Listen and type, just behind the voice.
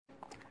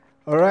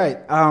All right.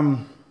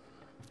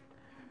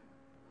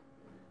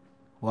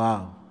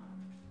 Wow.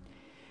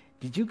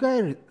 Did you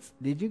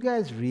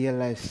guys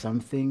realize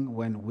something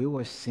when we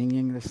were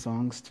singing the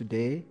songs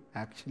today?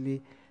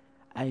 Actually,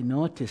 I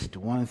noticed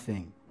one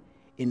thing.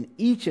 In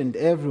each and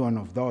every one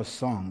of those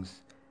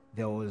songs,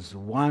 there was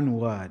one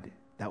word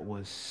that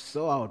was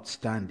so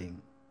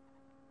outstanding.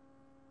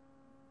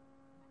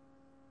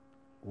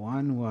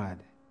 One word.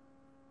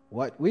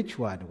 Which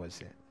word was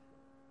it?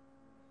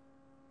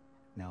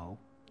 No.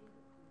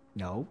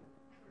 No.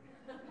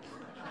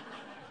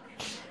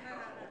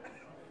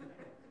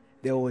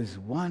 There was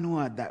one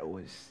word that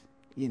was,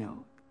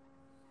 no.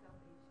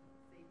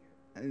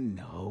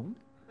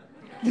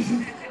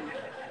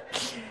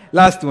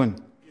 Last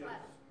one.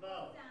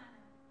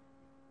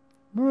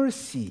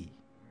 Mercy.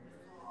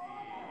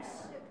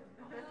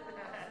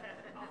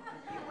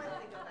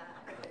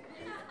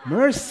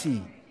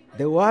 Mercy.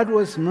 The word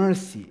was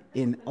mercy.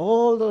 In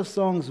all those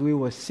songs we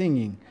were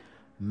singing,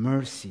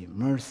 mercy,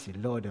 mercy,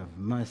 Lord of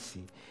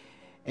mercy.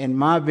 And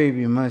my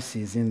baby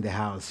Mercy is in the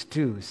house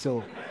too.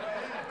 So,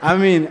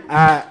 the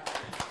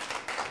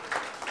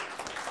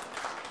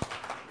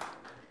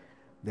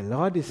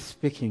Lord is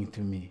speaking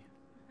to me.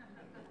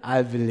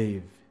 I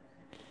believe.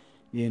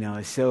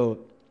 So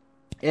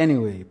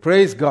anyway,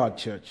 praise God,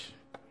 church.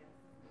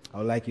 I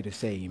would like you to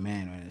say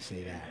amen when I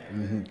say that.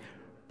 Mm-hmm.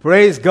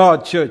 Praise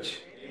God, church.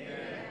 Amen.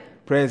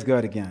 Praise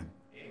God again.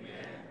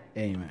 Amen.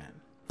 Amen.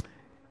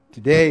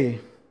 Today,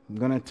 I'm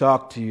going to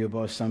talk to you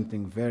about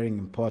something very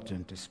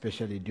important,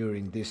 especially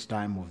during this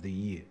time of the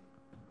year.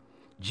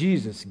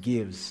 Jesus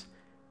gives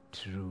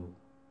true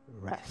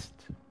rest.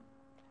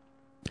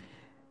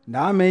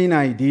 Now, our main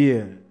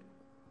idea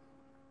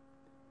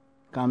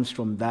comes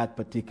from that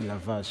particular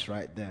verse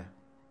right there.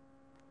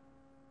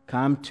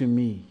 Come to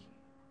me,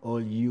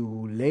 all you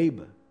who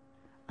labor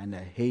and are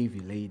heavy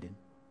laden,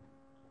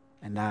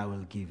 and I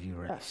will give you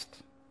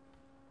rest.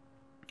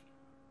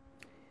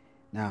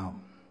 Now,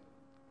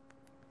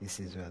 this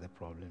is where the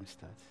problem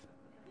starts.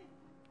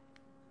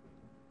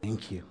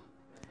 Thank you.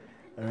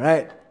 All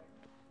right.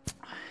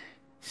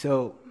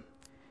 So,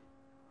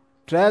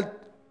 try to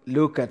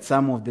look at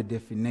some of the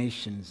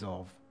definitions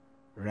of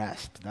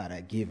rest that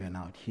are given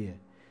out here.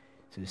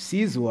 So,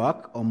 cease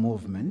work or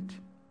movement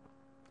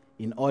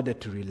in order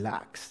to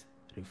relax,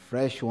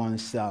 refresh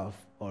oneself,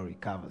 or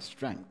recover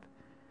strength.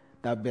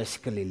 That's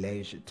basically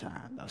leisure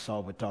time. That's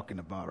all we're talking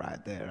about right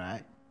there,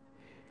 right?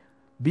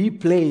 Be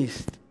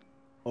placed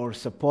or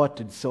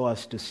supported so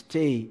as to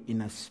stay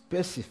in a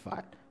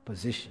specified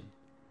position.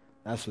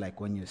 That's like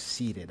when you're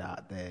seated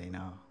out there,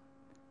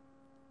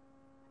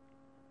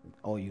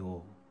 or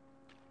you're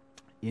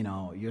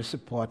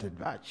supported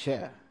by a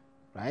chair,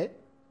 right?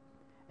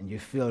 And you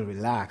feel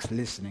relaxed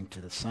listening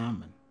to the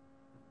sermon.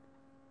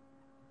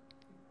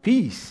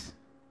 Peace,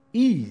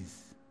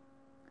 ease,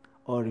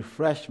 or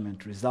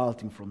refreshment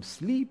resulting from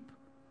sleep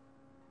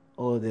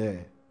or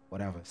the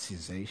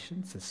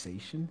cessation,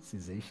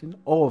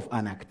 or of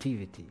an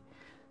activity.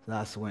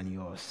 That's when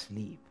you're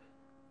asleep.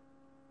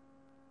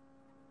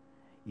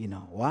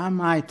 Why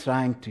am I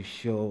trying to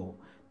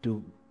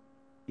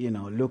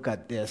look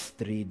at these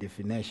three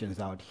definitions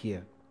out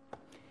here?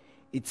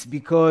 It's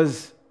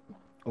because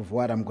of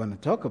what I'm going to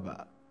talk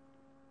about.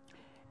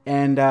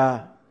 And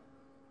our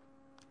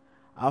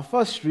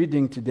first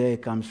reading today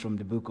comes from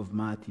the book of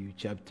Matthew,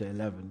 chapter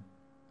 11.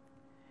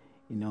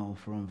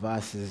 From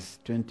verses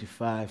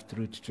 25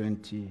 through to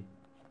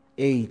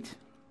 28.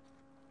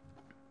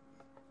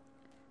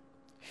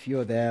 If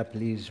you're there,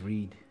 please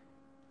read.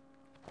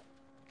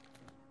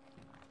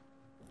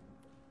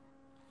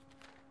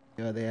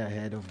 You're there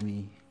ahead of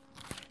me.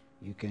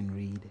 You can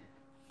read.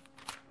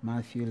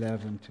 Matthew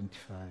 11,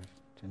 25,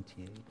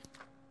 28.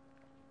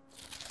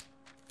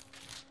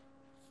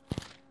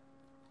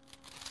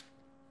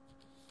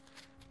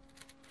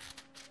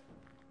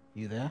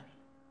 You there?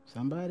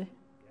 Somebody?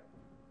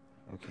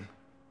 Okay.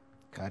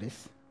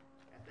 Curtis?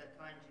 At that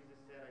time Jesus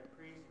said, I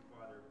praise you,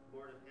 Father,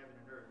 Lord of heaven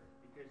and earth,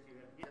 because you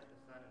have hid the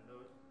Son and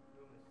those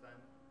whom the Son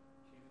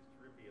chooses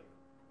to reveal.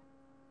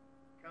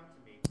 Come to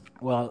me.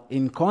 Well,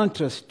 in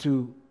contrast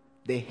to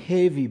the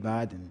heavy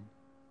burden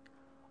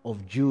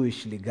of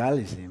Jewish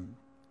legalism,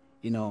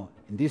 in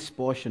this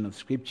portion of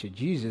Scripture,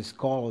 Jesus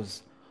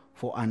calls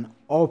for an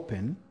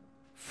open,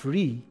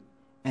 free,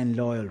 and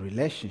loyal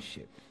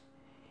relationship.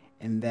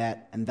 And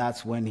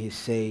that's when he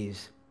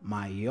says,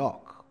 my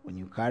yoke. When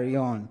you carry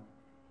on,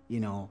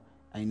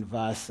 in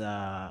verse,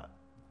 I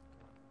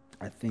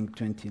think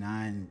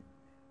 29,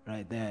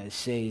 right there, it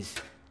says,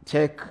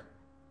 take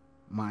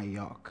my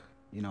yoke.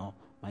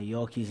 My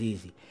yoke is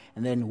easy.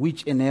 And then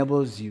which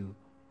enables you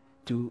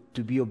to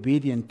be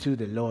obedient to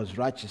the Lord's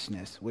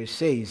righteousness, which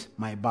says,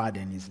 my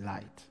burden is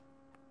light.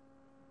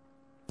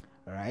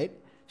 All right?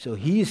 So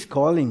he is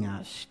calling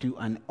us to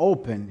an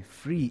open,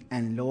 free,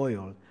 and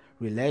loyal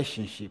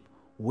relationship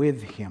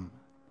with him,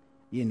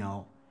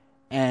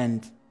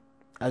 and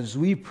as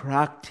we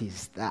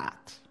practice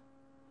that,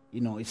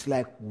 it's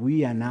like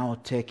we are now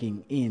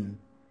taking in,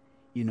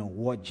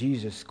 what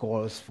Jesus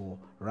calls for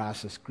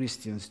us as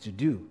Christians to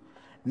do.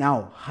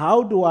 Now,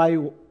 how do I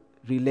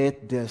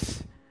relate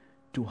this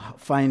to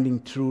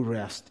finding true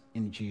rest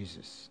in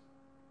Jesus?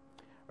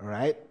 All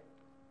right?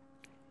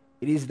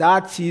 It is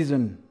that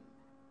season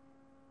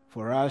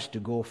for us to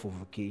go for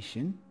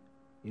vacation.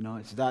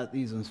 It's that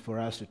season for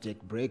us to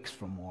take breaks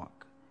from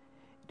work.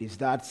 It is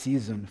that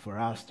season for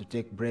us to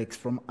take breaks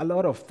from a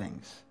lot of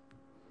things.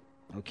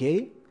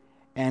 Okay?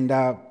 And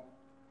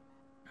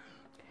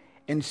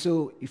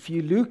so if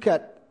you look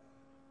at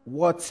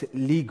what's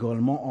legal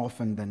more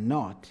often than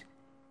not,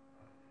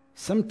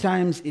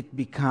 sometimes it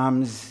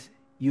becomes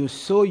you're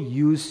so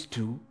used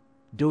to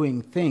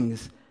doing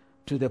things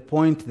to the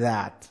point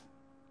that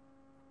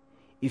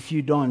if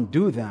you don't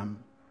do them,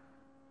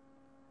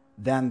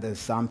 then there's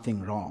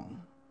something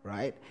wrong,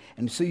 right?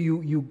 And so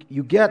you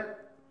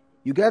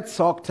get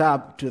sucked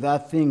up to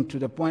that thing to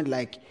the point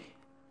like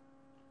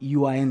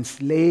you are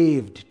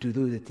enslaved to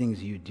do the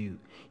things you do.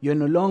 You're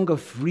no longer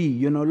free.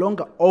 You're no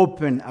longer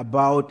open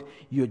about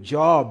your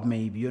job,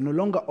 maybe. You're no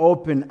longer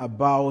open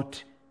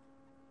about,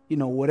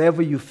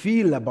 whatever you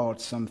feel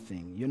about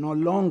something. You're no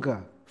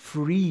longer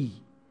free,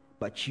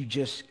 but you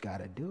just got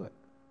to do it.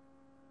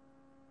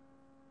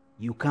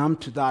 You come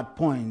to that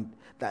point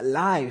that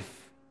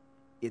life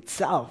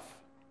itself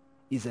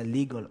is a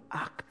legal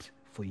act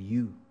for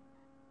you.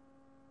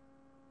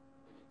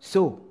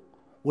 So,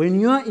 when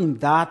you're in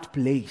that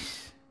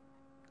place,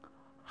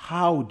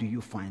 how do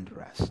you find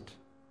rest?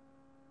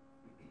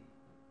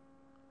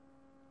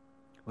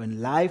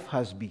 When life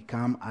has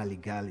become a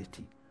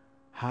legality,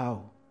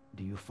 how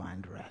do you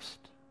find rest?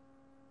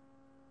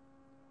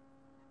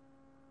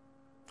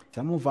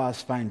 Some of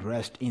us find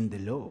rest in the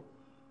law.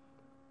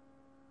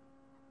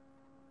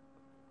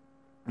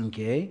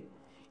 Okay?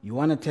 You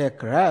want to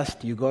take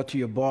rest, you go to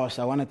your boss,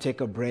 I want to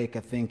take a break. I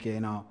think,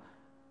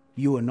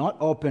 you are not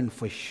open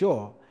for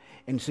sure.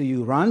 And so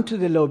you run to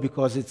the law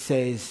because it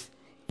says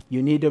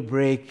you need a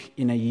break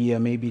in a year,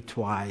 maybe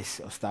twice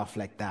or stuff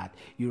like that.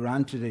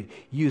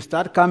 You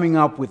start coming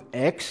up with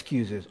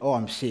excuses. Oh,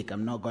 I'm sick,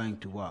 I'm not going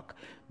to work.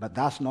 But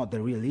that's not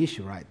the real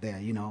issue right there,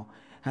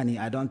 Honey,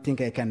 I don't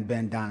think I can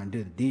bend down and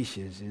do the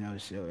dishes,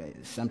 so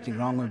there's something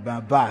wrong with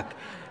my back.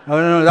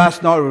 No,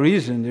 that's not the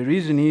reason. The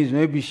reason is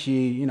maybe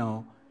she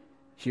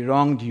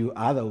wronged you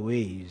other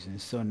ways.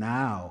 And so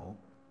now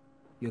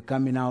you're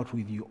coming out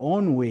with your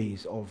own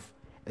ways of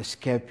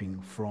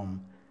escaping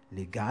from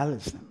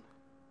legalism.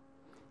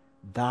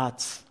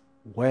 That's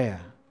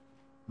where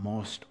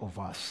most of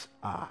us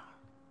are.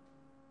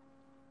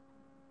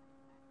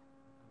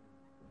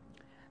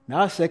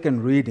 Now,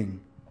 second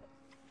reading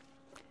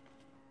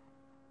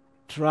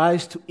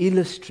tries to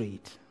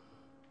illustrate,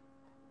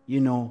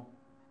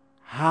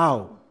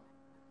 how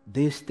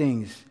these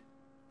things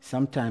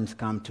sometimes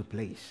come to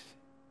place.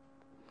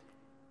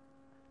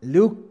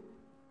 Luke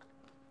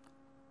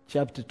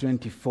chapter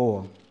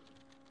 24,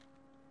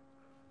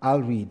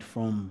 I'll read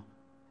from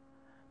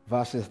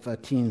verses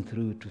 13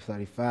 through to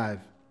 35.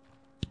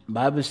 The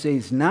Bible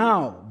says,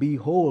 "Now,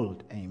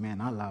 behold," amen,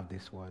 I love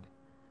this word.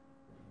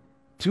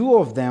 "Two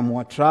of them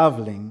were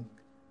traveling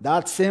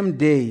that same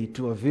day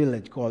to a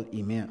village called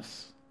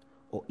Emmaus,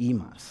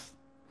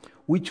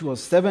 which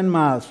was 7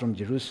 miles from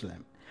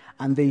Jerusalem.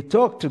 And they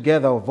talked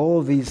together of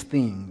all these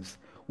things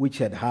which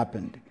had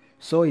happened.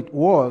 So it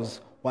was,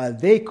 while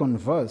they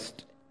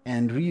conversed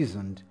and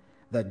reasoned,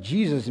 that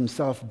Jesus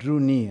himself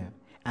drew near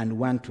and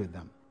went with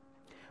them.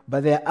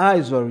 But their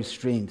eyes were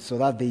restrained, so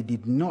that they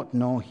did not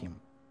know him.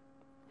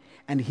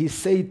 And he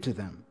said to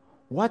them,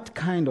 'What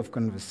kind of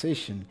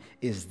conversation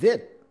is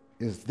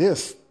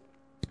this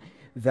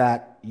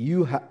that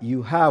you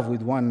have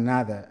with one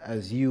another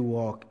as you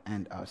walk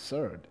and are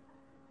served?'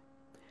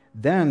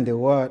 Then the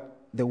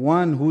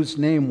one whose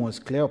name was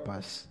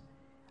Cleopas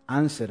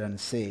answered and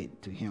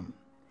said to him,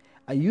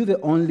 'Are you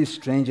the only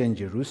stranger in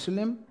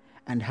Jerusalem?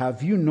 And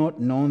have you not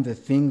known the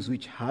things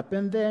which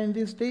happened there in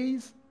these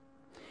days?'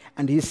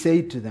 And he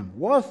said to them,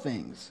 'What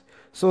things?'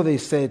 So they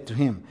said to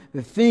him,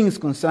 'The things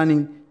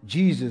concerning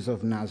Jesus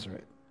of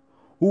Nazareth,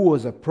 who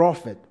was a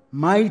prophet,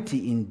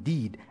 mighty in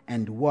deed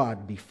and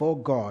word before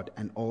God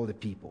and all the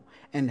people,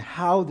 and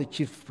how the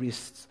chief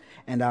priests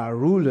and our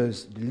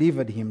rulers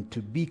delivered him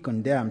to be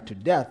condemned to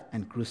death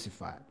and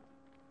crucified.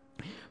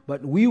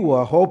 But we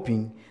were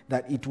hoping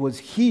that it was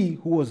he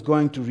who was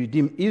going to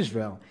redeem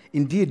Israel.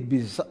 Indeed,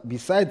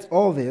 besides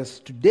all this,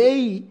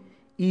 today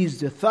is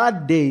the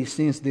third day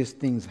since these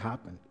things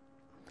happened.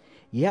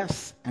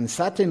 Yes, and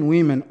certain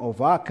women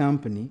of our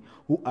company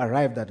who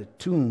arrived at the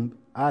tomb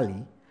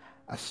early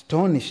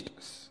astonished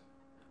us.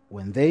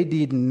 When they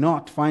did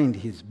not find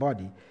his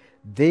body,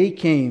 they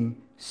came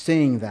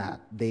saying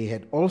that they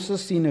had also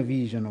seen a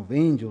vision of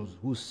angels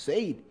who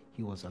said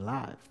he was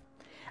alive.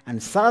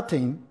 And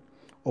certain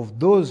of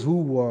those who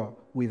were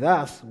with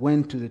us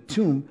went to the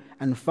tomb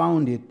and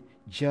found it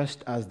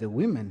just as the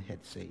women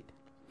had said.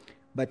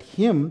 But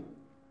him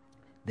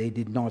they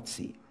did not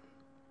see.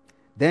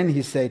 Then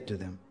he said to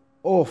them,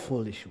 'O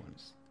foolish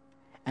ones,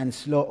 and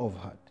slow of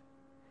heart,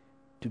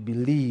 to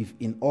believe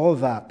in all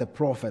that the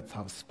prophets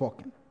have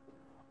spoken.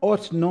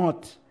 Ought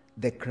not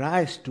the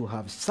Christ to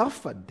have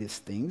suffered these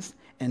things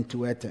and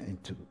to enter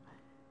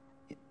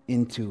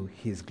into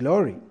his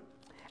glory.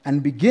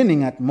 And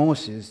beginning at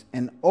Moses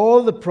and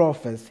all the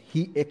prophets,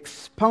 he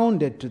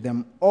expounded to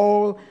them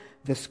all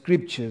the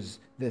scriptures,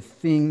 the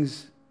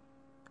things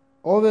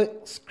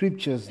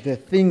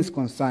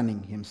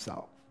concerning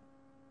himself.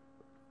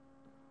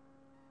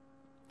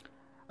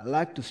 I'd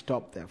like to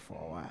stop there for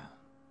a while.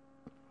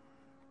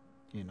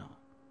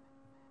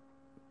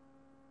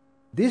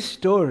 This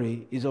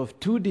story is of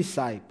two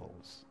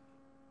disciples.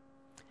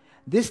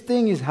 This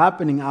thing is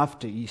happening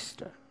after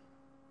Easter.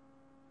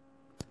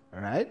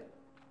 All right?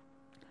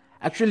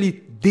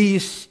 Actually,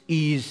 this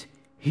is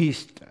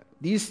Easter.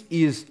 This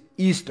is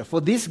Easter.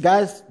 For these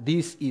guys,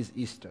 this is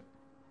Easter.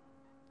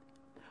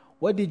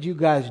 What did you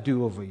guys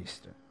do over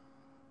Easter?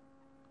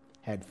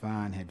 Had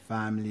fun, had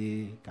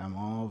family, come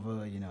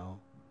over,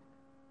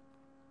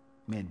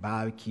 made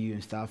barbecue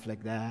and stuff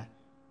like that.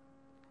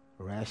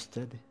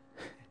 Rested.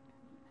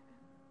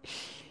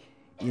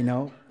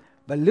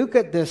 But look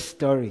at this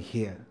story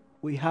here.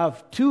 We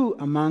have two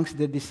amongst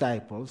the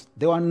disciples.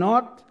 They were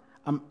not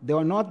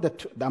among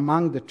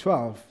the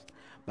 12,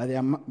 but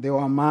they were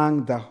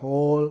among the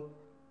whole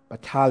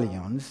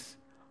battalions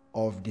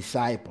of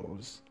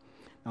disciples.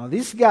 Now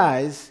these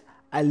guys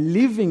are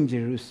leaving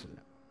Jerusalem.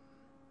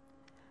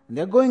 And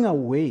they're going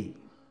away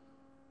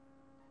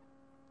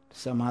to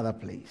some other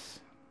place.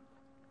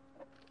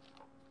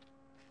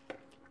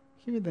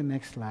 Give me the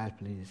next slide,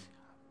 please.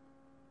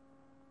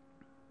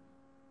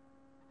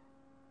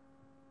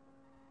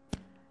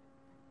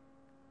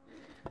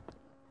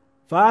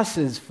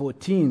 Verses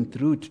 14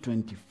 through to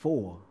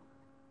 24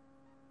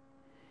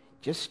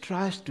 just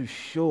tries to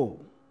show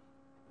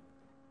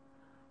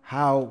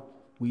how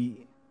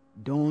we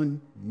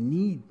don't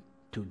need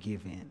to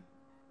give in.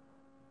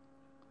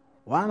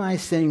 Why am I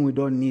saying we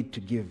don't need to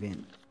give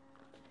in?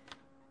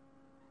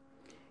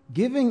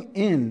 Giving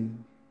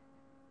in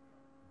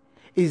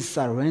is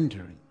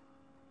surrendering.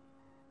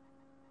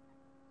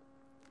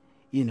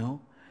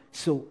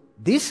 So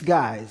these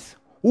guys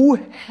who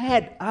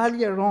had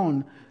earlier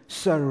on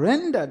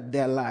surrendered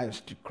their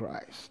lives to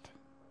Christ,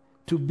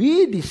 to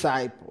be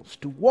disciples,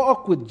 to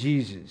walk with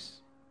Jesus,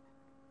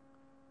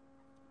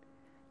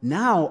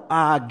 now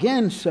are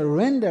again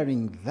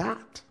surrendering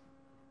that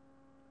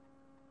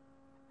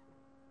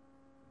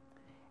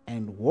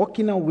and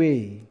walking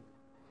away,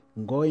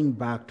 going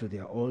back to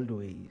their old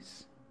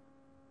ways.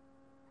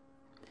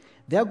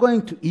 They're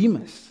going to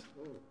Emmaus.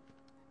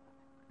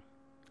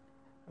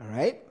 All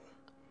right?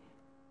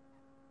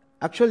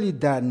 Actually,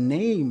 the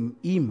name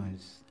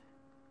Emmaus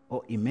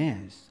or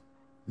Emmaus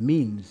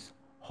means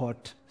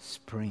hot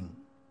spring.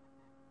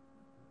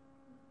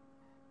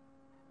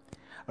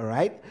 All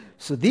right?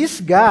 So these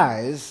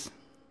guys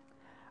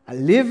are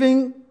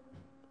living,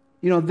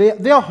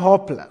 they're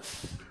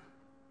hopeless.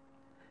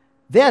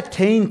 They're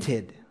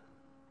tainted.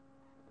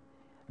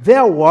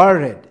 They're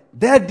worried.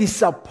 They're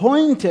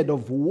disappointed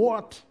of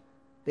what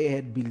they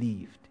had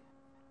believed.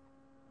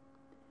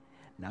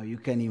 Now you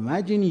can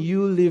imagine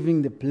you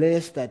leaving the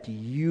place that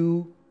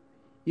you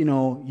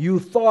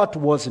thought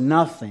was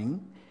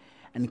nothing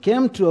and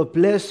came to a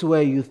place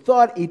where you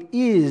thought it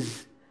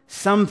is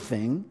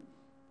something,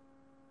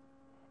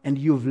 and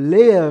you've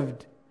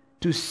lived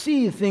to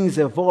see things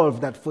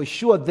evolve, that for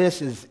sure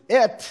this is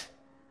it.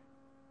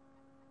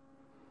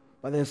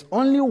 But there's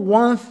only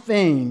one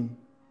thing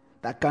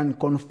that can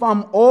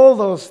confirm all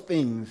those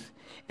things,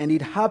 and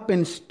it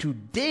happens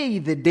today,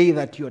 the day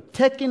that you're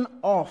taken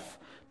off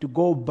to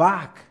go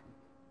back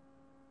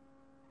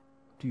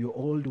to your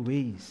old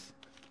ways.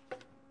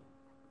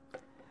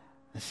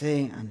 And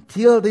saying,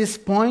 until this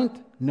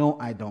point, no,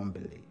 I don't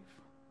believe.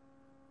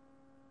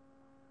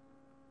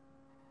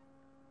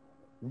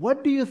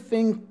 What do you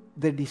think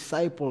the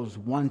disciples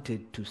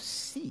wanted to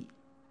see?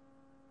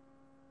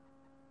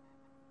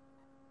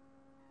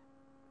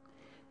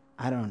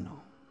 I don't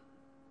know.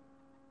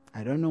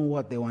 I don't know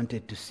what they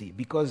wanted to see,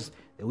 because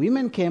the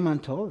women came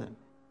and told them.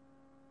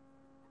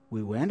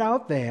 We went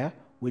out there,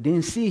 we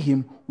didn't see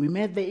him, we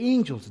met the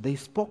angels, they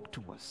spoke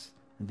to us.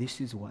 And this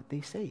is what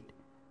they said.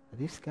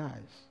 These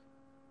guys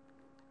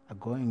are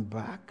going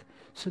back.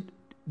 So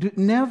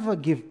never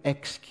give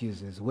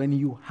excuses when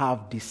you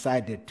have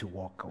decided to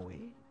walk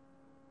away.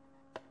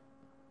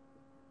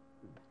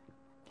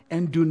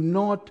 And do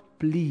not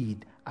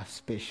plead a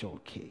special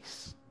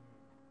case.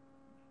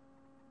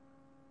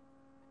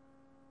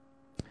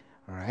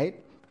 All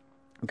right?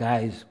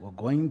 Guys, we're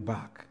going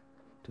back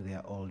to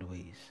their old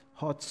ways.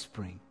 Hot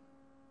spring.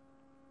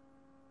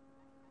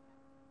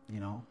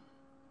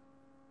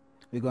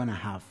 We're going to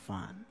have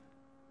fun.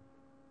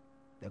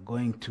 They're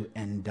going to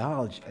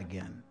indulge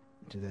again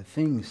to the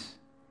things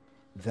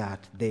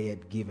that they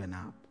had given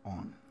up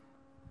on.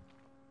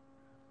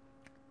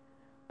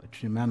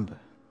 But remember,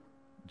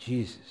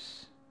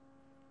 Jesus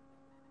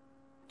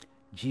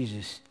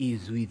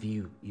is with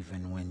you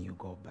even when you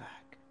go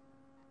back.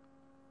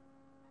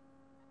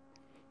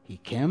 He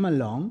came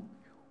along,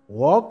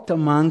 walked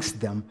amongst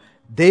them.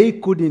 They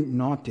couldn't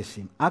notice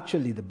him.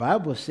 Actually, the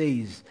Bible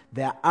says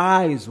their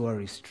eyes were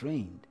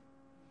restrained.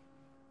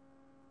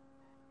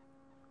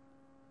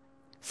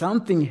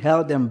 Something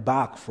held them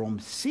back from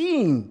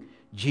seeing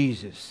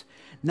Jesus.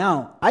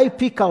 Now, I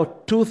pick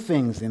out two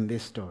things in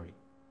this story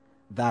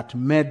that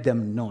made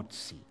them not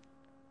see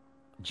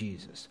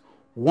Jesus.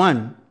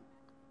 One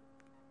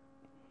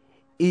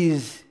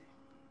is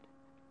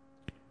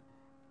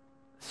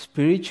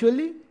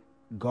spiritually,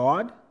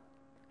 God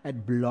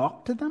had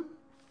blocked them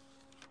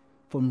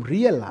from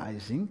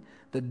realizing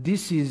that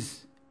this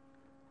is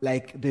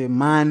like the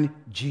man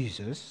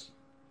Jesus.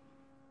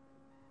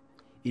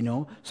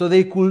 So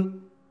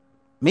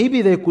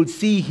maybe they could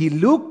see he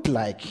looked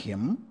like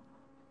him,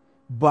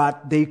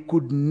 but they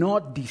could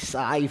not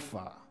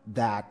decipher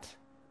that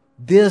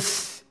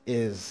this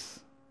is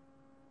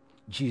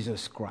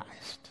Jesus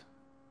Christ.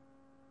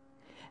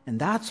 And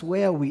that's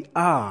where we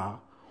are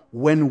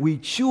when we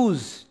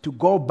choose to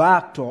go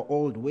back to our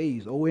old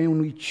ways, or when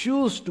we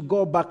choose to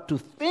go back to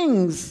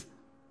things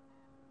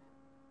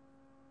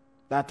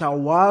that are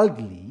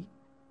worldly.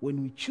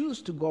 When we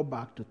choose to go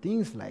back to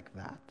things like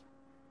that,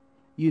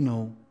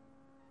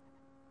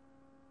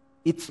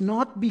 it's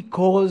not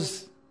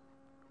because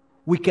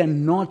we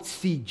cannot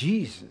see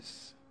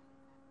Jesus.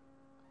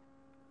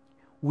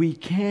 We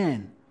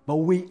can, but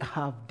we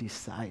have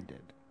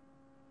decided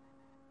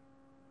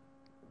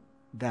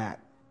that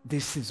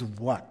this is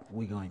what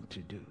we're going to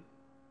do.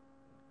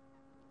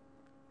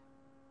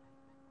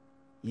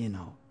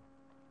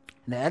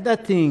 The other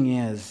thing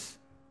is,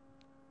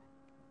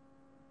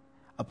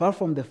 apart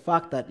from the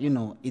fact that,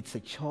 it's a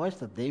choice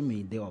that they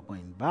made, they were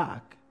going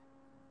back,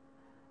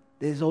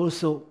 there's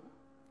also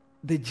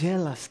the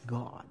jealous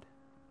God.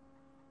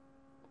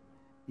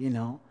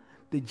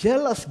 The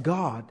jealous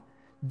God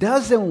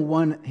doesn't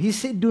want, he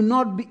said, do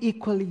not be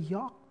equally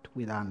yoked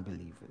with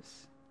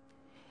unbelievers.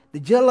 The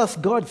jealous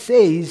God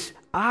says,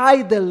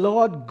 I, the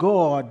Lord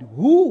God,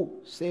 who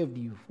saved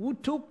you, who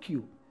took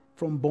you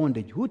from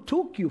bondage, who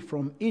took you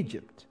from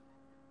Egypt.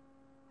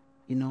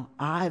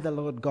 I, the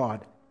Lord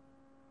God,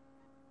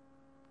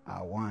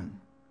 are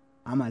one.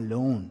 I'm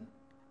alone.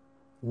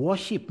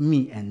 Worship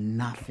me and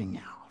nothing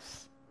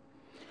else.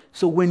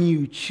 So when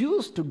you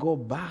choose to go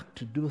back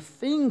to do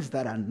things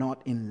that are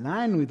not in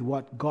line with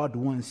what God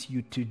wants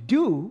you to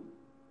do,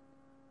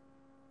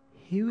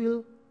 he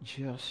will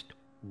just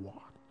watch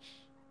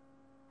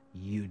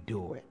you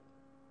do it.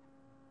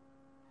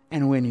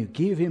 And when you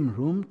give him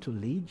room to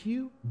lead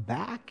you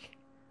back,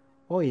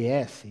 oh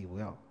yes, he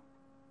will.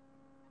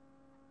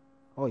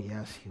 Oh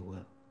yes, he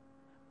will.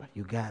 But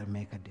you got to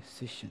make a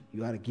decision.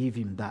 You got to give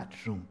him that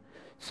room.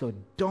 So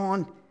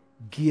don't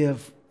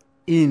give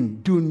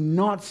in. Do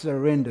not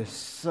surrender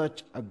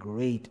such a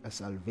great a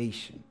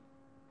salvation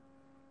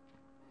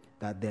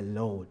that the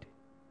Lord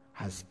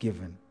has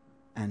given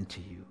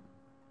unto you.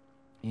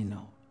 And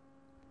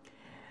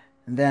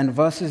then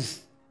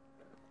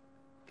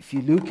if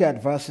you look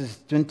at verses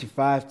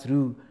 25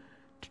 through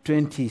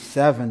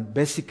 27,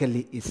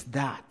 basically it's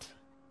that.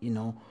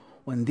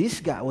 When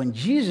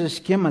Jesus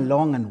came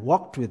along and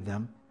walked with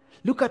them,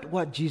 look at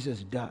what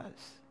Jesus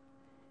does.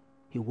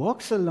 He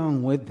walks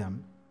along with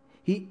them.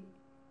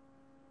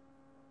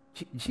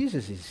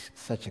 Jesus is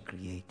such a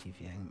creative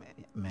young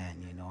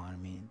man, you know what I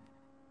mean?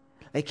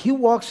 Like, he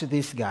walks with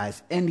these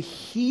guys and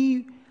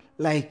he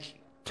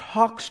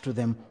talks to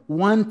them,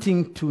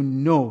 wanting to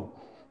know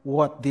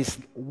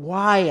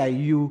why are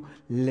you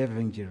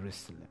leaving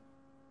Jerusalem?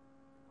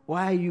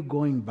 Why are you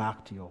going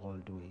back to your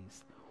old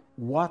ways?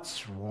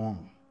 What's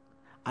wrong?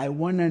 I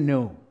want to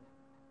know.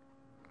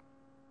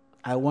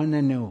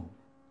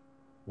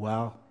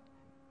 Well,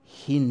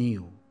 he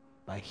knew,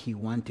 but he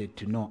wanted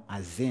to know,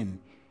 as in,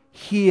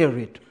 hear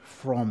it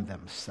from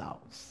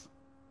themselves.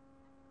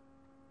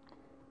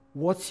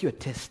 What's your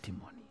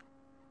testimony?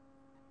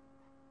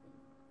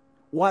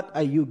 What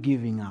are you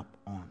giving up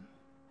on?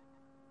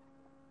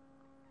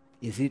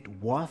 Is it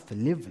worth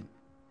living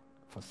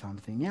for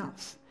something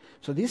else?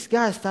 So these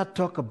guys start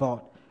talking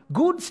about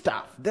good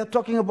stuff. They're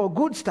talking about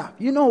good stuff.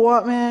 You know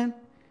what, man?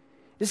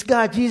 This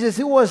guy, Jesus,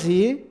 who was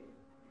he?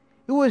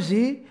 Who was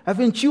he?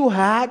 Haven't you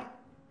heard?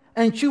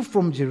 Aren't you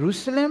from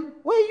Jerusalem?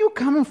 Where are you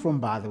coming from,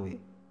 by the way?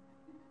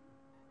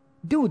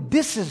 Dude,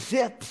 this is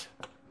it.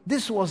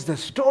 This was the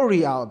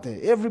story out there.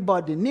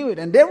 Everybody knew it.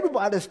 And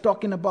everybody's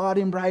talking about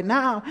him right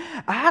now.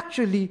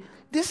 Actually,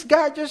 this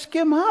guy just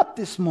came up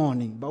this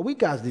morning, but we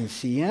guys didn't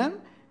see him.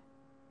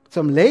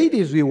 Some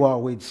ladies we were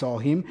with saw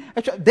him.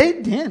 Actually,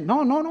 they didn't.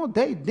 No,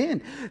 they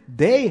didn't.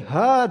 They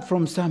heard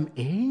from some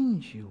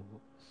angels.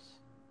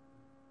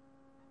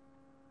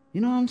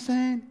 You know what I'm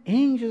saying?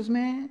 Angels,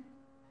 man.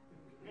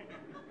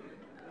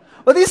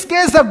 Well, these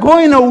guys are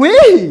going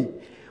away.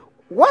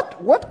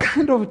 What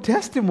kind of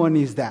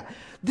testimony is that?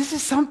 This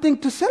is something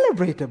to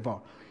celebrate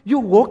about. You're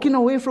walking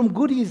away from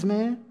goodies,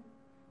 man.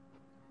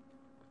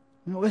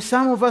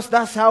 Some of us,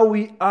 that's how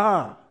we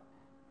are.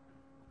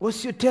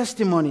 What's your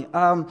testimony?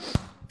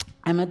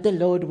 I met the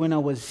Lord when I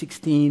was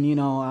 16.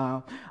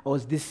 I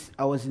was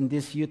in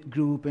this youth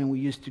group, and we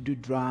used to do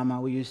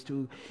drama. We used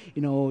to,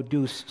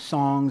 do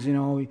songs.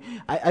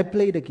 I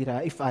played the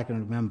guitar, if I can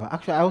remember.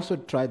 Actually, I also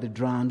tried the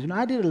drums.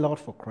 I did a lot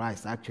for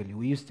Christ. Actually,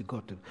 we used to go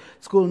to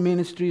school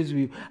ministries,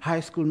 high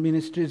school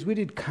ministries. We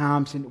did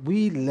camps, and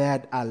we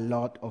led a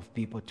lot of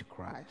people to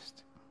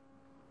Christ.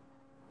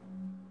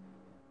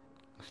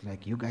 It's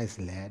like, you guys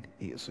led,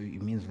 so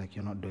it means like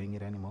you're not doing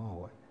it anymore,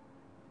 or what?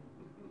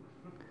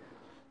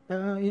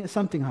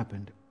 Something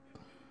happened.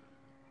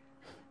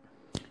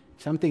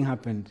 Something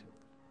happened.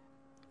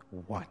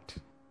 What?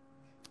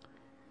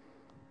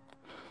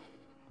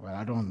 Well,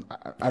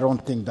 I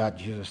don't think that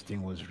Jesus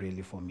thing was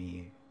really for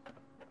me.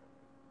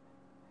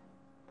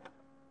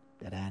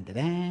 Da-dang,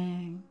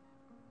 da-dang.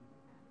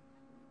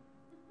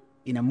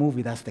 In a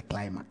movie, that's the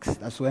climax.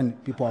 That's when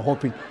people are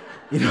hoping,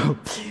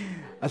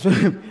 that's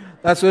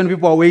when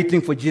people are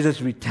waiting for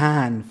Jesus'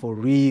 return for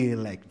real,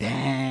 like,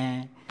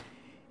 dang,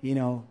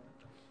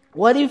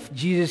 What if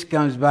Jesus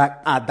comes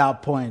back at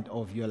that point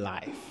of your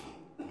life?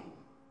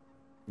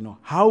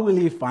 How will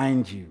he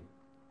find you?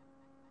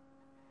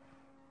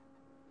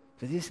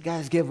 So these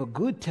guys gave a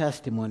good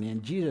testimony,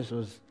 and Jesus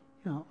was,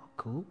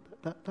 cool.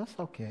 That's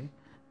okay.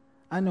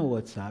 I know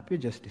what's up. You're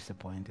just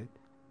disappointed.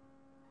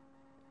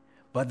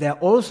 But there are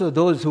also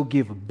those who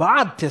give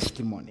bad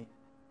testimony,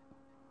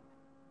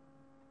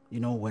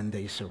 when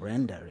they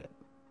surrender it.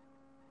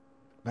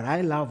 But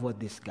I love what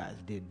these guys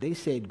did. They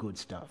said good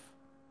stuff.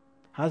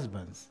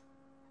 Husbands,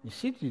 you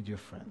sit with your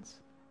friends.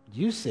 What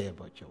do you say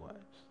about your wives?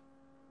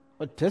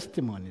 What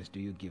testimonies do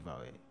you give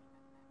away?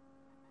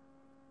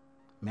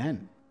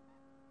 Men,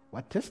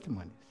 what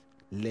testimonies?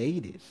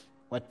 Ladies,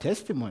 what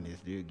testimonies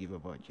do you give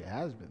about your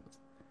husbands?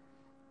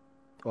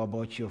 Or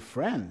about your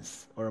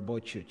friends? Or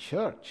about your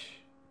church?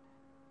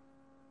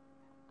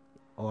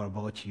 Or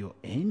about your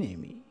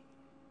enemy?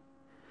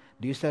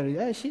 Do you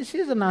say,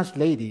 she's a nice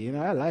lady,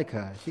 I like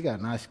her. She got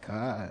a nice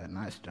car, a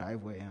nice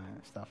driveway,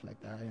 and stuff like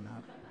that,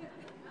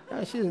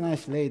 she's a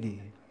nice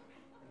lady.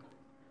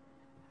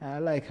 I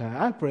like her.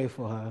 I pray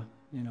for her,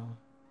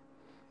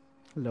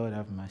 Lord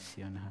have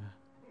mercy on her.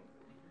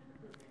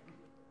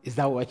 Is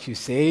that what you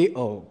say?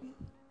 Or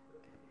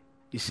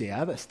you say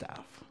other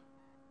stuff?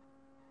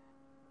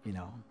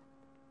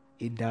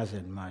 It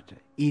doesn't matter.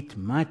 It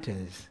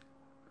matters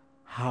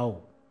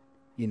how,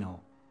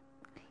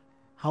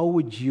 how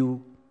would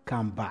you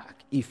come back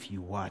if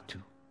you were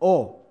to?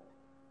 Or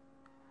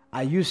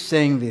are you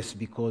saying this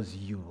because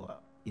you are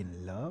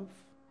in love?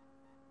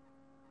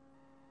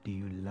 Do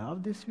you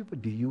love these people?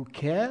 Do you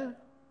care?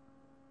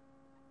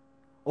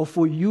 Or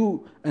for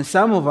you, and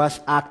some of us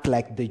act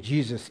like the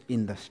Jesus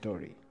in the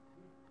story.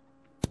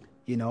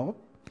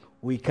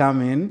 We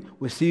come in,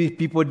 we see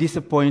people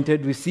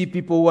disappointed, we see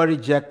people who are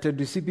rejected,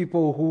 we see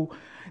people who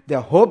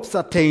their hopes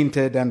are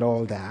tainted and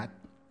all that.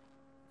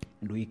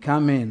 And we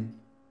come in.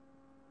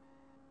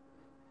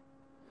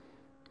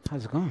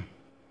 How's it going?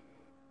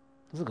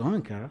 How's it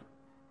going, Carol?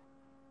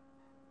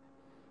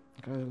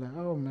 Carol's like,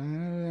 oh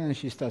man, and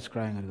she starts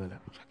crying and goes,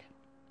 it's okay.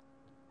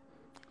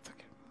 It's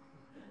okay.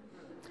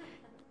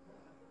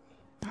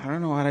 I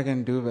don't know what I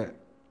can do, but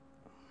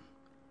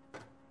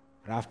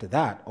after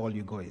that, all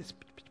you go is,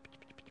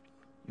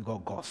 you go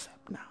gossip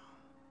now.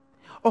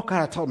 Oh,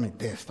 Carol told me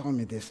this.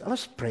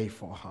 Let's pray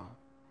for her.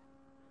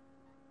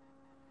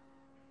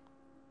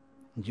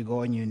 And you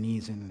go on your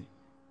knees and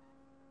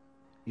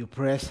you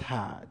press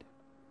hard,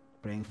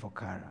 praying for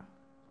Kara.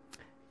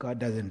 God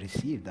doesn't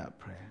receive that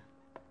prayer.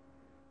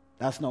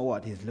 That's not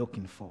what he's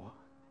looking for.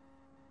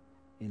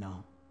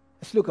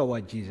 Let's look at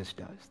what Jesus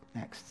does.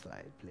 Next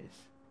slide, please.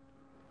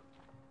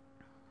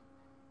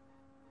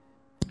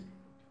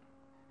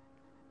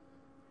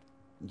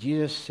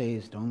 Jesus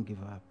says, don't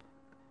give up.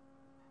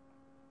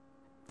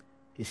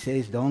 He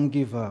says, don't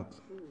give up.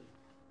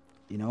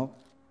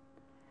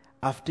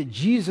 After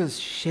Jesus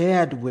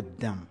shared with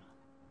them.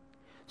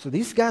 So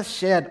these guys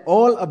shared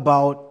all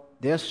about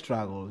their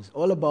struggles,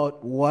 all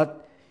about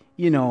what,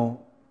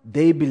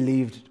 they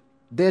believed,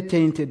 their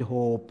tainted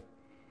hope,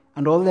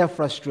 and all their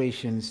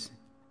frustrations.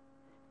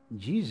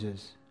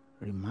 Jesus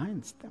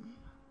reminds them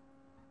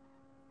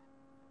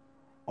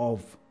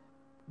of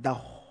the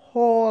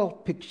whole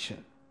picture.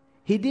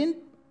 He didn't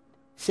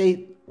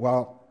say,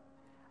 well,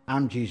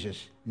 I'm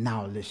Jesus,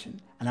 now listen,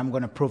 and I'm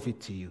going to prove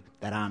it to you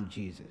that I'm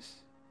Jesus.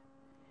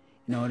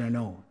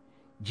 No.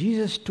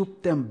 Jesus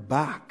took them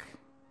back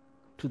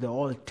to the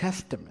Old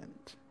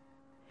Testament.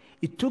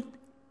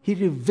 He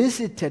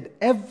revisited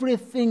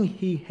everything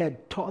he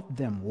had taught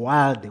them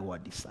while they were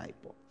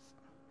disciples.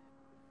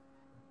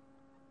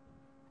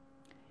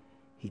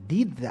 He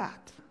did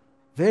that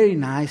very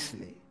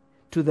nicely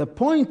to the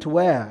point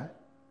where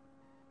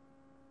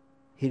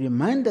he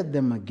reminded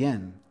them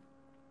again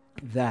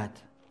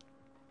that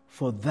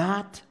for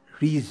that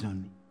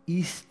reason,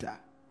 Easter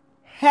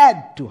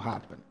had to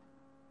happen.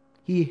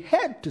 He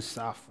had to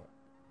suffer.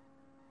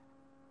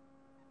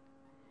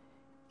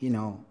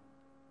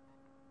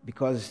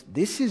 Because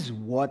this is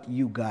what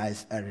you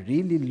guys are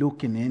really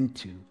looking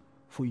into,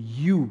 for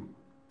you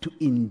to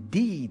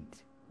indeed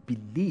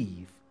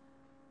believe,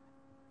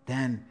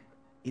 then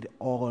it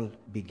all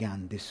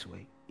began this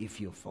way,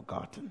 if you've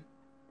forgotten.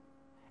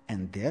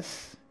 And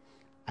this,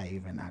 I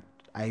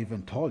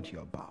even told you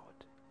about,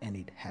 and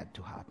it had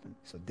to happen.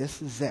 So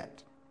this is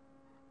it.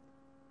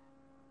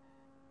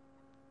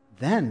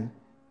 Then,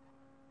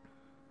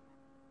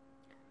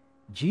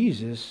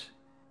 Jesus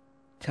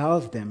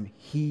tells them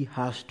he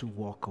has to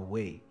walk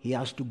away. He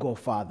has to go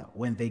farther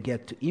when they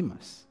get to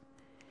Emmaus.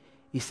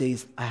 He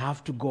says, I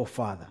have to go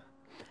farther.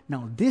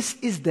 Now, this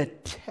is the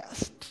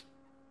test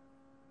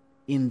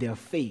in their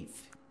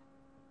faith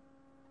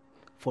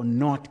for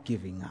not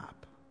giving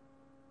up.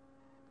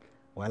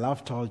 Well,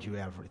 I've told you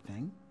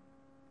everything,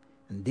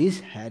 and this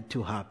had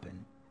to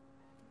happen.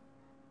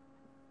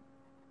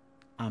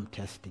 I'm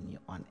testing you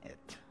on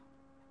it.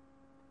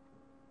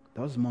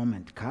 Those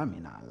moments come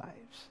in our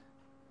lives.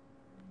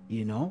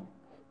 You know,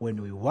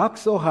 when we work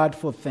so hard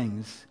for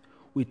things,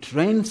 we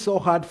train so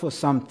hard for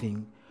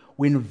something,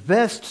 we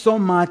invest so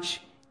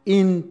much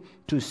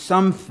into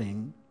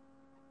something,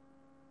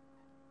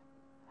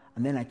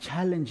 and then a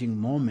challenging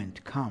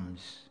moment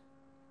comes.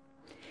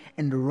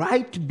 And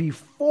right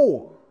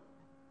before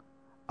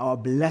our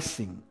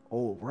blessing,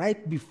 or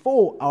right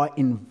before our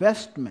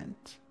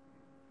investment,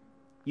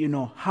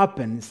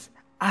 happens,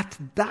 at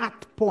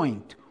that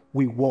point,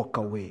 we walk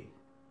away.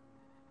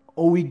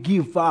 Or we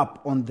give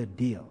up on the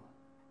deal.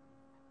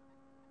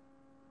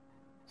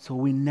 So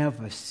we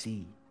never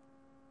see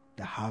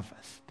the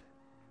harvest.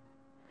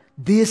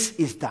 This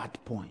is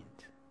that point.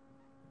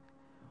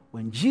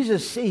 When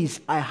Jesus says,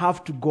 I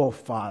have to go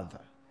farther.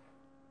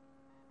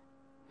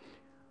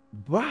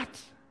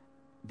 But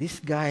these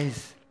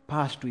guys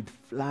passed with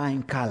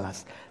flying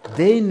colors.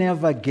 They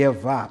never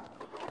gave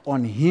up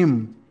on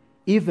him.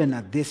 Even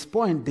at this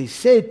point, they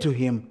said to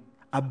him,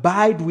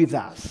 abide with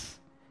us.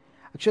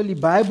 Actually,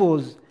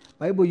 Bible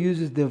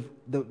uses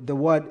the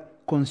word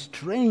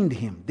constrained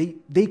him.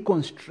 They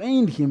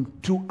constrained him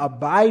to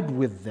abide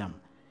with them.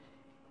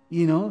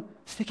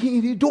 It's like,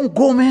 you don't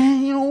go,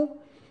 man.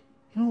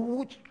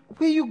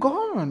 Where you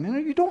going?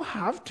 You don't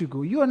have to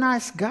go. You're a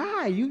nice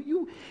guy.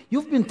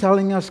 You've been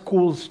telling us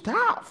cool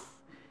stuff.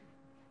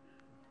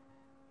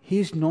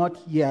 He's not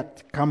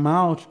yet come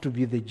out to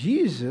be the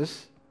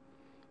Jesus,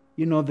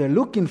 they're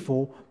looking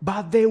for,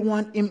 but they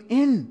want him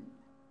in.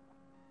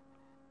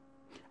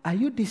 Are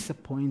you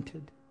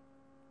disappointed?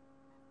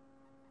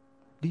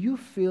 Do you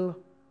feel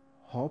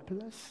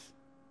hopeless?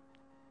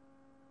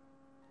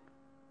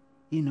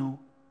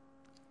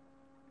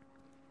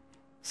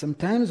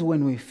 Sometimes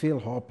when we feel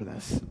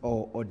hopeless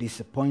or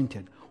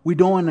disappointed, we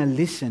don't want to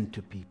listen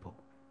to people.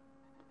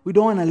 We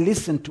don't want to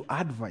listen to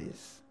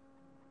advice.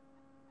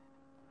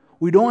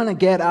 We don't want to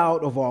get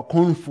out of our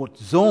comfort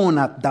zone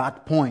at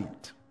that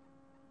point.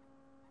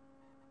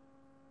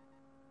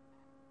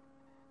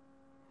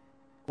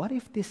 What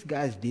if these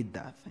guys did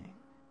that thing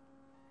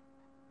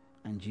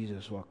and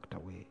Jesus walked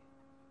away?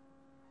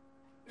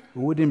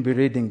 We wouldn't be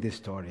reading this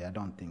story. I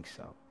don't think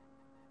so.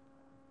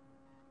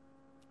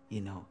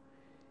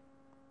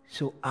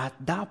 So at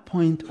that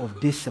point of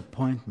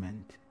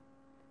disappointment,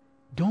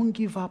 don't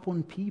give up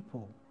on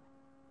people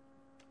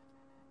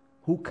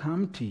who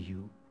come to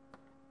you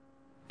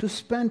to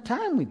spend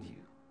time with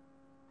you.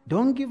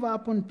 Don't give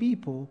up on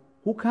people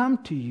who come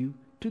to you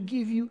to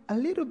give you a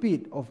little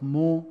bit of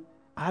more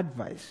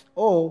advice,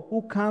 or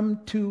who come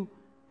to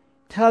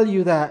tell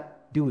you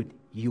that, dude,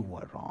 you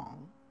were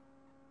wrong,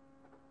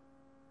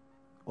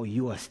 or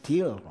you are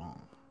still wrong.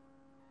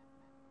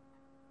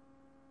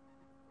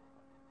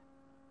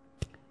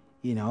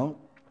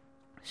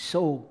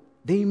 So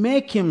they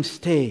make him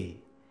stay,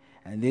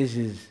 and this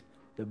is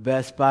the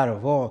best part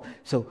of all.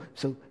 So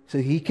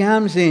he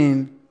comes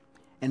in,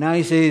 and now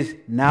he says,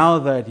 now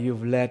that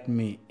you've let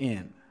me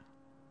in,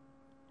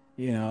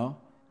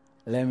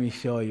 let me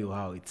show you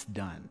how it's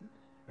done.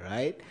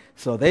 Right?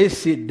 So they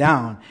sit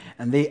down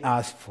and they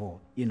ask for,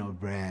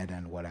 bread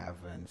and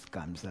whatever, and it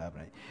comes up.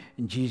 Right?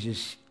 And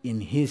Jesus,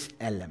 in his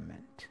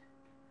element.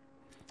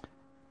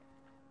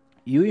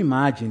 You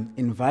imagine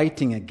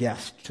inviting a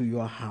guest to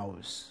your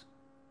house.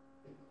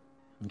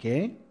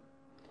 Okay?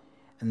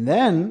 And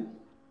then,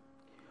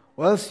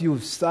 once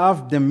you've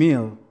served the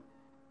meal,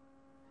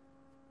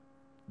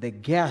 the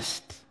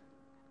guest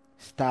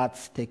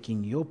starts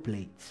taking your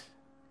plate,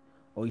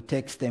 or he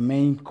takes the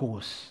main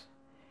course,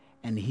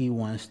 and he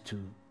wants to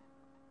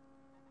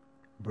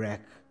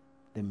break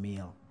the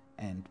meal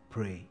and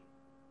pray.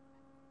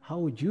 How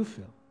would you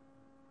feel?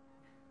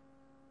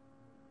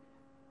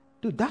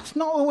 Dude, that's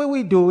not the way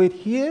we do it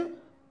here.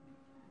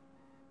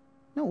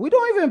 No, we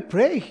don't even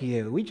pray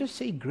here. We just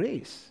say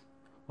grace.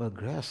 Well,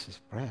 grace is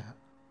prayer.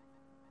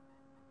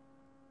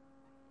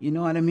 You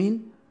know what I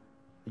mean?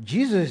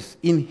 Jesus,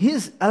 in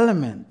his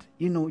element,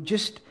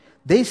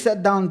 they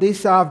sat down, they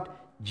served,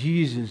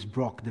 Jesus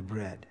broke the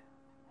bread.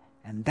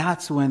 And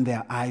that's when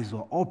their eyes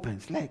were open.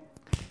 It's like,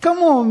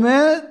 come on,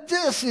 man,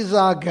 this is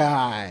our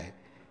guy.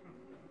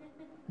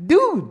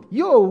 Dude,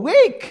 you're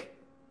awake.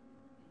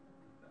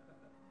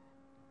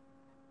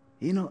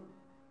 And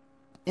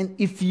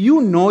if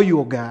you know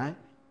your guy,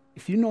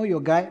 if you know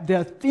your guy, there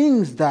are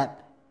things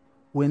that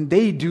when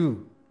they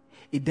do,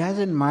 it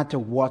doesn't matter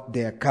what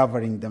they're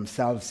covering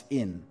themselves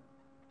in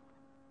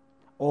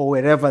or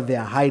wherever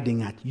they're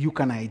hiding at, you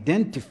can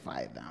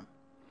identify them.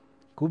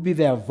 Could be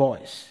their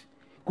voice,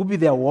 could be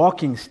their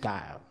walking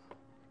style,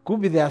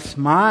 could be their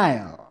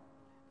smile,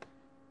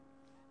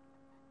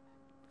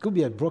 could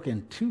be a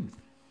broken tooth.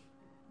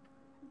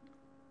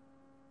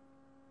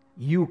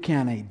 You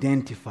can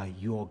identify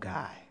your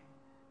guy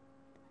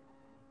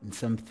in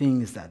some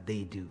things that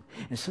they do.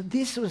 And so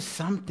this was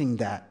something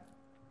that,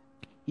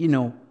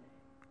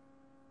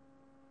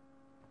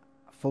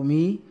 for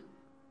me,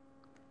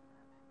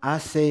 I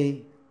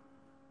say,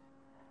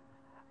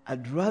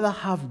 I'd rather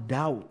have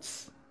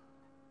doubts.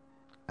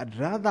 I'd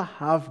rather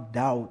have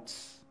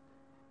doubts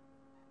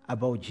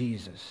about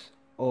Jesus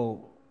or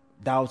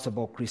doubts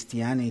about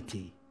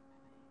Christianity,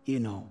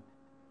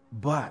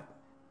 but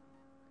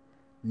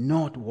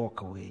not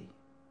walk away,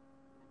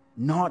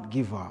 not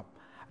give up.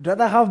 I'd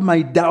rather have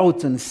my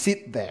doubts and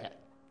sit there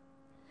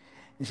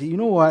and say, you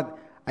know what,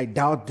 I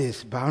doubt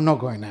this, but I'm not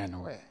going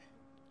anywhere.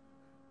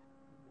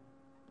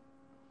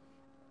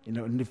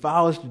 And if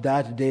I was to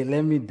die today,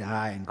 let me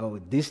die and go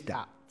with these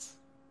doubts.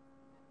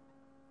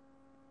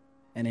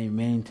 And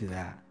amen to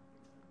that.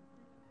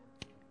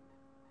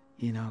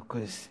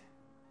 Because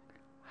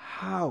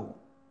how?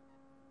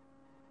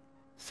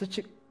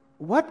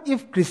 What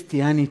if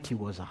Christianity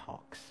was a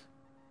hoax?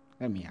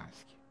 Let me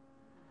ask you.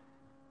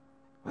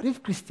 What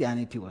if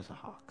Christianity was a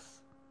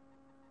hoax?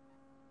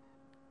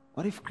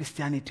 What if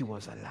Christianity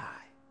was a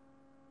lie?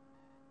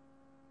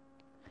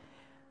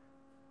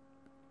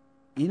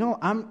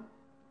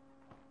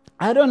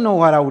 I don't know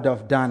what I would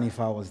have done if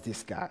I was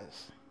these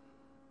guys.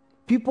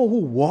 People who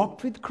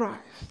walked with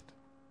Christ.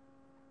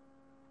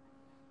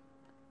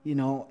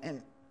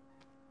 And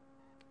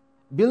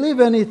believe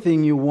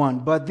anything you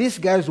want, but these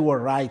guys were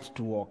right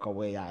to walk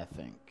away, I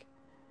think.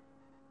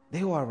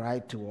 They were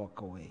right to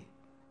walk away.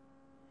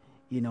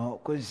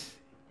 Because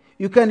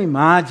you can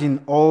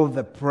imagine all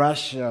the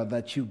pressure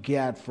that you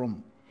get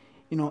from,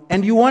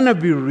 and you want to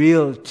be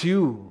real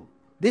too.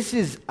 This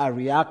is a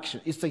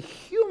reaction. It's a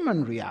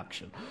human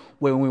reaction.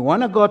 When we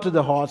want to go to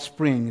the hot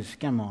springs,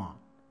 come on.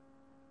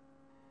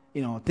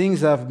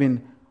 Things have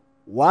been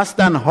worse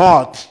than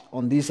hot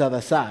on this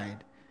other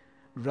side.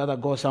 We'd rather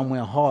go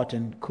somewhere hot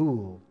and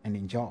cool and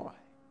enjoy.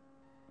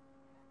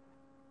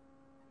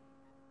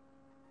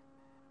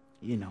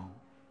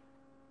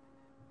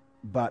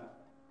 But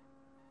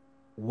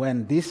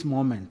when this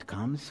moment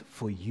comes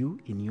for you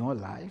in your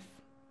life,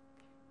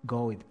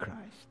 go with Christ.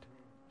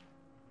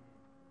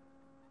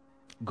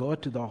 Go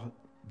to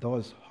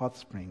those hot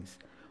springs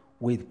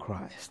with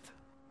Christ.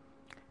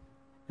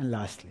 And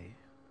lastly,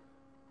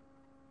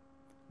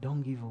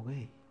 don't give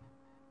away.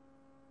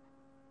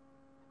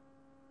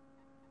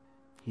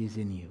 He's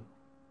in you.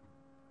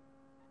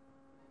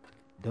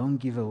 Don't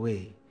give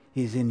away.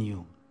 He's in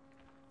you.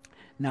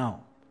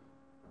 Now,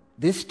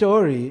 this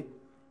story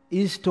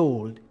is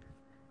told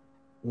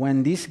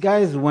when these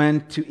guys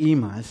went to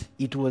Emmaus,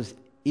 it was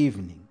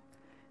evening.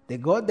 They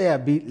got there a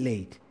bit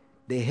late.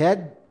 They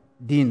had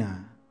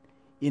dinner,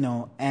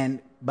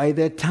 and by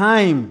the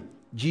time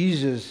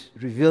Jesus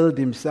revealed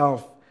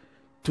himself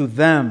to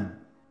them,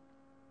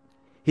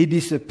 he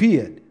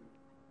disappeared.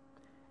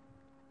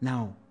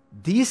 Now,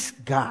 these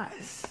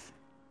guys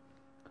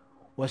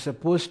were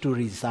supposed to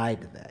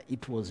reside there.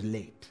 It was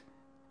late.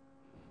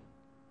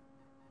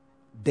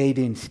 They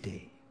didn't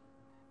stay.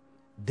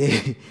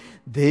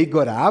 They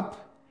got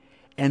up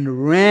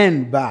and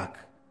ran back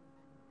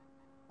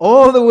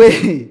all the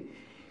way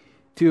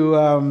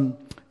to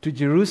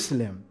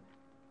Jerusalem,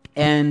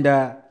 and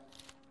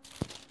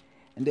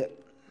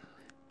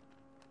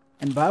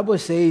Bible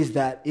says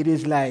that it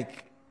is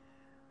like,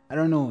 I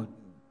don't know,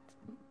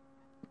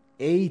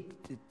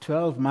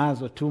 12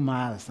 miles or 2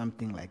 miles,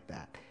 something like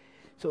that.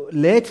 So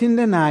late in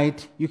the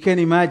night, you can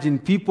imagine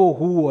people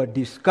who were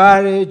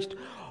discouraged,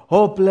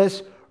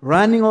 hopeless,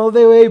 running all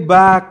the way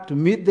back to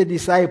meet the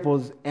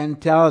disciples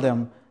and tell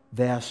them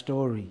their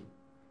story,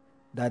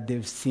 that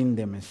they've seen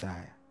the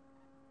Messiah.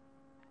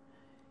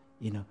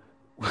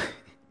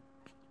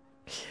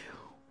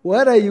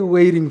 What are you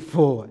waiting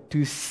for?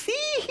 To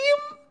see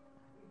him?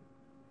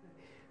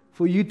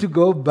 For you to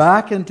go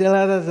back and tell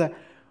others,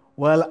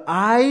 well,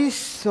 I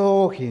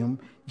saw him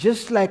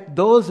just like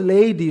those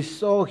ladies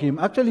saw him.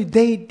 Actually,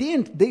 they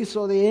didn't. They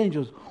saw the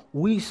angels.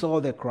 We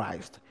saw the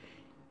Christ.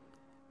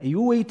 Are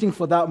you waiting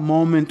for that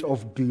moment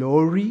of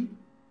glory?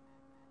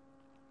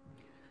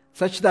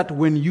 Such that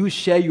when you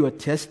share your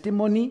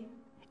testimony,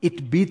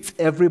 it beats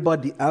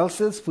everybody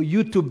else's, for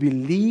you to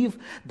believe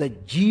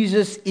that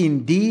Jesus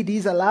indeed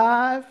is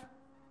alive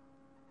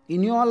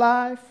in your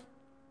life?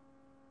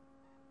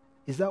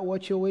 Is that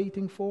what you're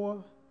waiting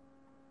for?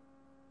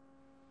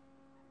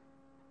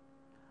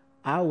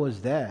 I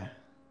was there.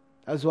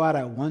 That's what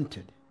I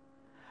wanted.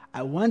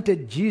 I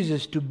wanted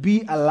Jesus to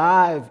be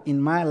alive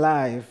in my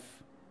life,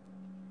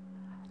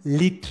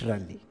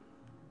 literally.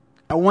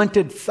 I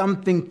wanted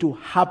something to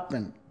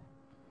happen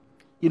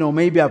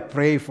Maybe I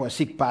pray for a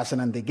sick person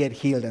and they get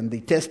healed and they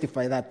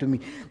testify that to me.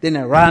 Then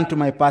I run to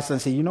my pastor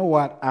and say, you know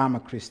what? I'm a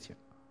Christian.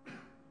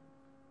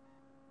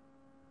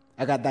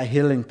 I got that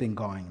healing thing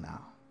going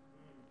now.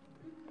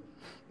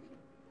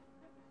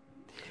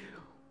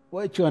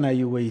 Which one are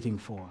you waiting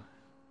for?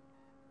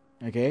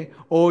 Okay?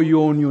 Or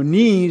you're on your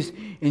knees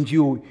and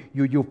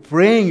you're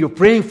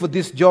praying for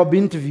this job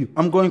interview.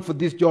 I'm going for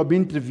this job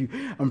interview.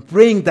 I'm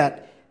praying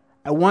that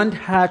I want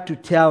her to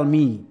tell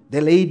me,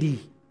 the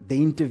lady, the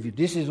interview.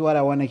 This is what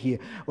I want to hear.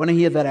 I want to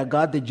hear that I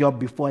got the job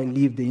before I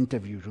leave the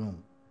interview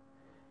room.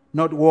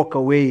 Not walk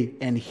away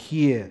and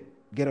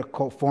get a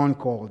phone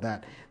call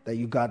that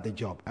you got the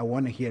job. I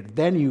want to hear it.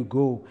 Then you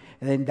go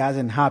and then it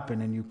doesn't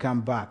happen and you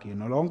come back. You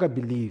no longer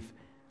believe.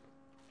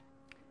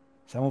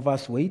 Some of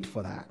us wait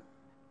for that.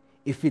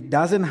 If it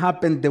doesn't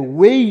happen the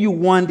way you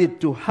want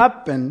it to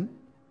happen,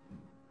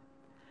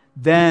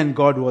 then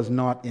God was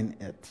not in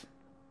it.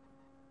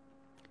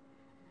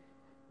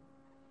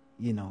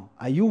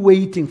 Are you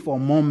waiting for a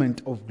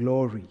moment of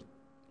glory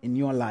in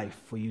your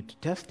life for you to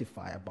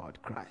testify about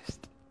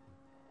Christ?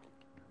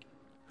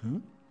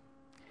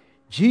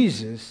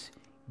 Jesus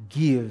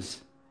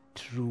gives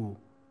true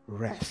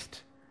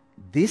rest.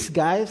 These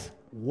guys,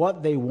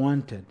 what they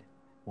wanted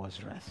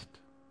was rest.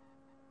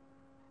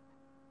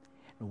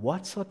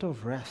 What sort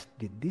of rest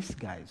did these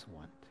guys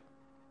want?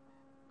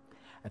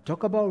 I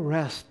talk about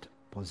rest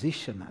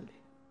positionally.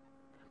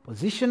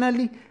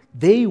 Positionally,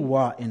 they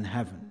were in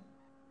heaven.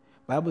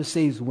 The Bible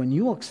says when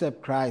you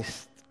accept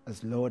Christ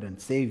as Lord and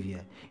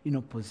Savior,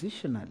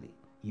 positionally,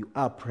 you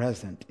are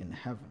present in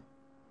heaven.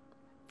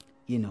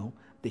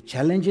 The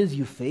challenges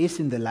you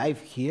face in the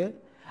life here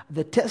are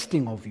the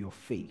testing of your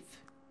faith.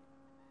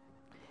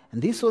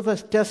 And this was the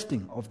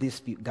testing of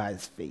this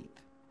guy's faith.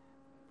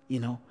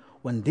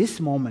 When this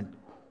moment,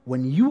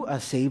 when you are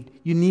saved,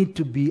 you need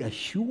to be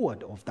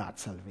assured of that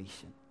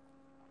salvation.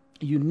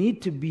 You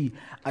need to be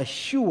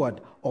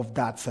assured of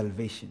that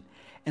salvation.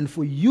 And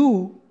for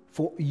you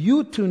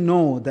to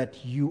know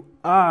that you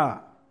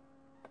are,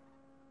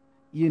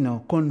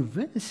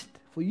 convinced,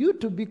 for you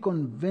to be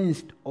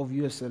convinced of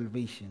your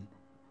salvation,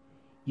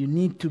 you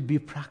need to be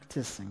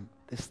practicing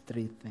these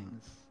three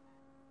things.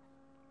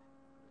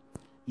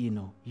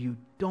 You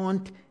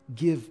don't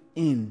give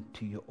in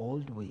to your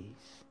old ways.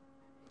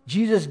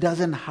 Jesus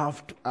doesn't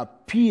have to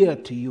appear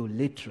to you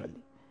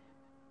literally.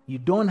 You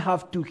don't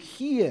have to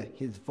hear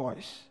his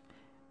voice.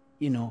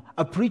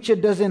 A preacher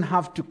doesn't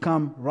have to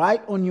come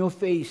right on your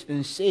face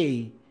and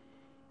say,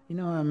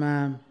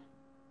 ma'am,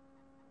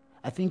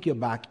 I think your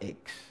back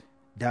aches.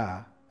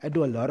 I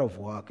do a lot of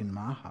work in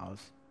my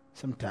house.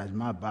 Sometimes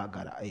my back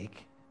got an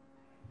ache.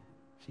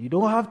 So you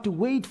don't have to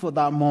wait for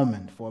that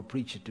moment for a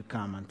preacher to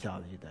come and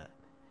tell you that,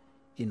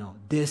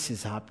 this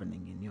is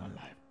happening in your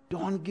life.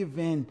 Don't give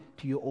in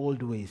to your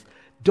old ways.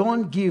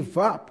 Don't give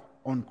up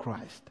on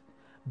Christ.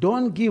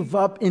 Don't give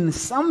up in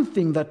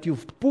something that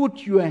you've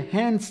put your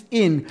hands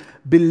in,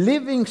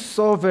 believing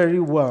so very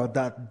well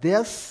that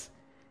this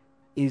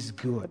is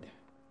good.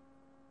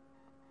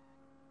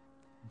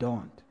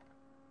 Don't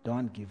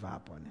give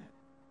up on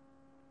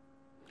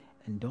it.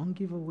 And don't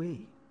give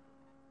away.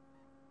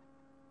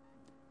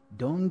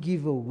 Don't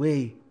give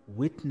away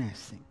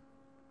witnessing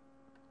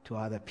to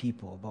other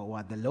people about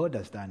what the Lord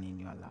has done in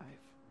your life.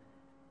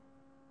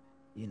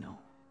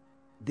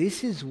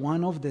 This is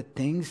one of the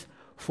things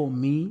for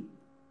me,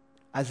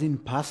 as in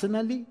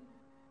personally,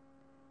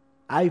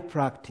 I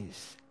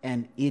practice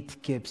and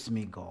it keeps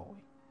me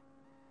going.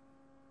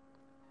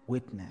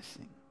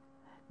 Witnessing.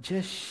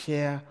 Just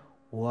share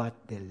what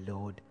the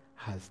Lord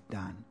has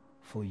done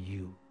for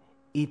you.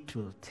 It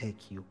will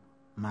take you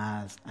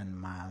miles and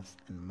miles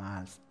and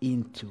miles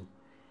into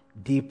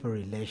deeper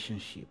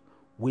relationship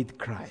with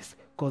Christ,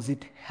 because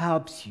it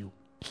helps you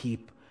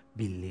keep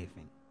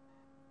believing.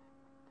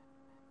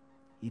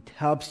 It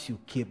helps you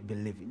keep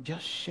believing.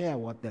 Just share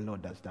what the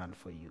Lord has done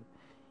for you.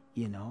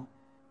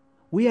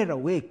 We are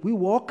awake. We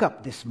woke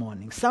up this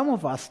morning. Some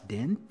of us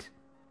didn't.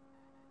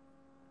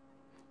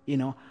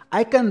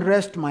 I can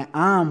rest my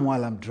arm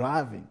while I'm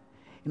driving.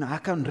 I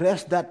can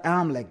rest that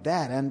arm like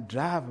that and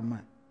drive.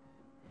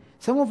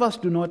 Some of us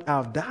do not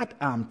have that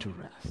arm to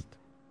rest.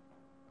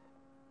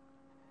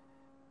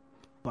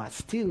 But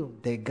still,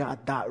 they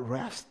got that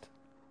rest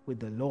with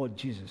the Lord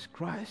Jesus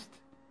Christ.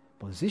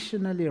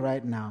 Positionally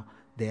right now,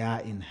 they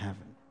are in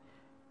heaven.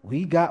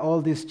 We got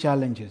all these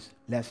challenges.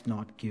 Let's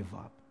not give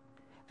up.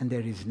 And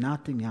there is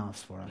nothing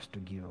else for us to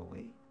give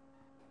away.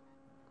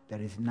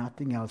 There is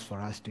nothing else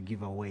for us to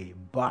give away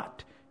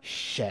but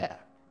share.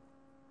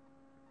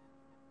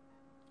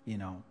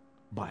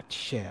 But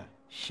share.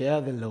 Share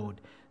the load.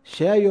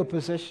 Share your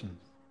possessions.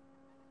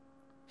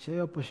 Share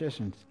your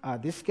possessions.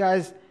 These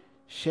guys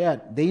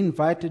shared. They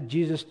invited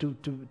Jesus to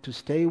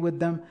stay with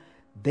them.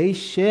 They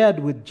shared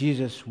with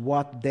Jesus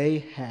what they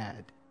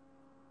had.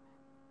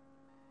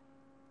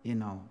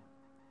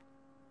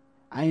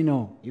 I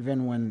know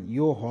even when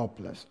you're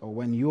hopeless or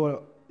when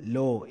you're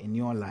low in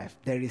your life,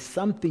 there is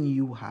something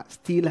you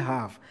still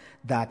have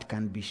that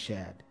can be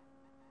shared.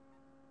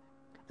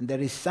 And there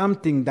is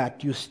something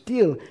that you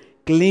still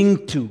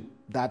cling to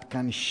that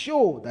can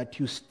show that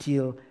you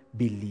still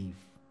believe.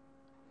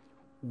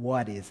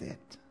 What is it?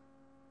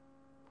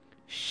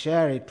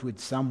 Share it with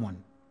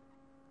someone,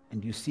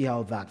 and you see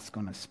how that's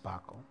going to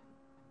sparkle.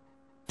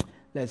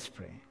 Let's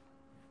pray.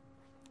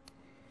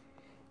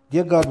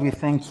 Dear God, we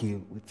thank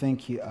you. We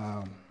thank you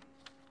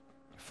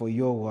for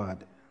your word.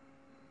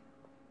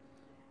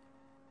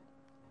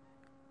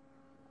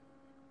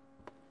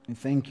 We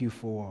thank you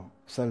for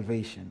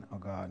salvation, oh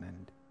God,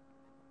 and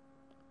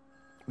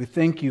we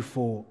thank you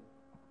for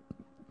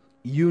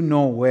you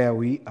know where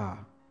we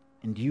are,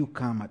 and you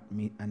come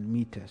and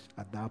meet us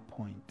at that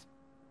point,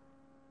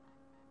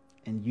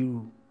 and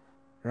you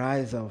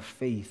rise our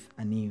faith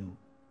anew.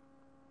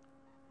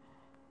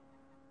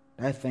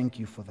 I thank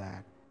you for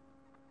that.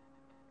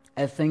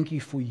 I thank you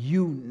for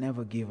you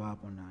never give up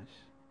on us,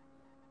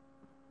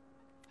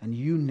 and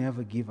you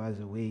never give us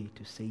away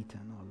to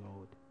Satan, oh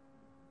Lord.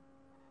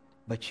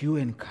 But you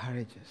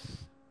encourage us.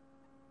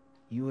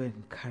 You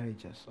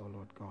encourage us, oh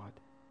Lord God,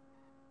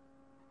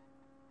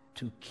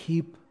 to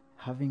keep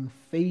having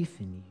faith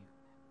in you,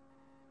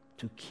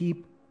 to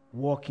keep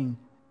walking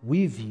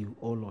with you,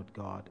 oh Lord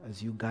God,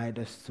 as you guide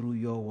us through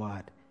your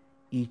word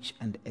each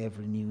and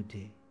every new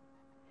day.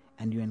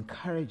 And you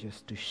encourage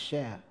us to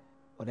share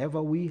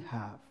whatever we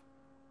have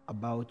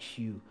about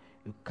you.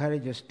 You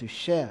encourage us to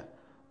share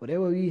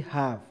whatever we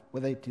have,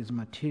 whether it is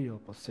material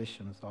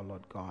possessions, oh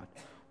Lord God,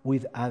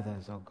 with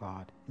others, oh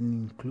God,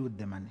 and include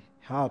them and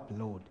help,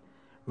 Lord,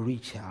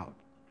 reach out.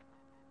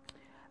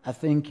 I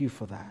thank you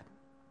for that.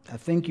 I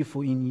thank you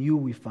for in you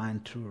we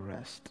find true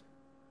rest.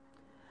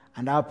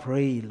 And I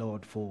pray,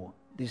 Lord, for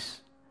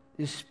this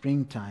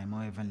springtime,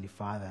 oh Heavenly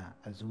Father,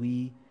 as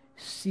we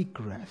seek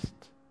rest,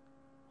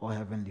 oh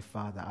Heavenly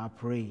Father, I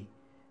pray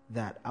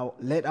that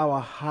let our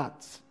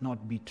hearts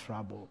not be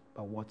troubled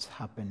by what's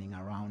happening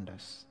around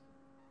us.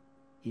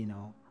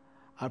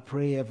 I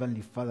pray,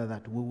 Heavenly Father,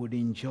 that we would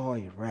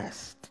enjoy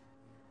rest,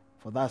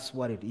 for that's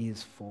what it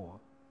is for.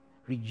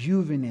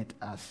 Rejuvenate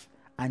us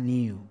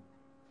anew,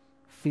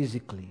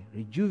 physically.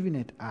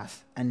 Rejuvenate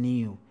us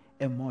anew,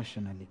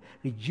 emotionally.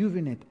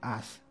 Rejuvenate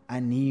us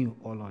anew,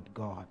 O Lord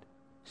God,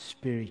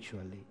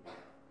 spiritually.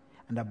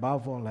 And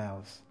above all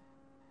else,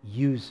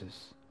 use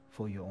us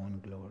for your own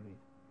glory.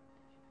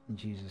 In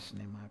Jesus'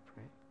 name I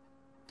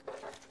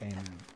pray. Amen.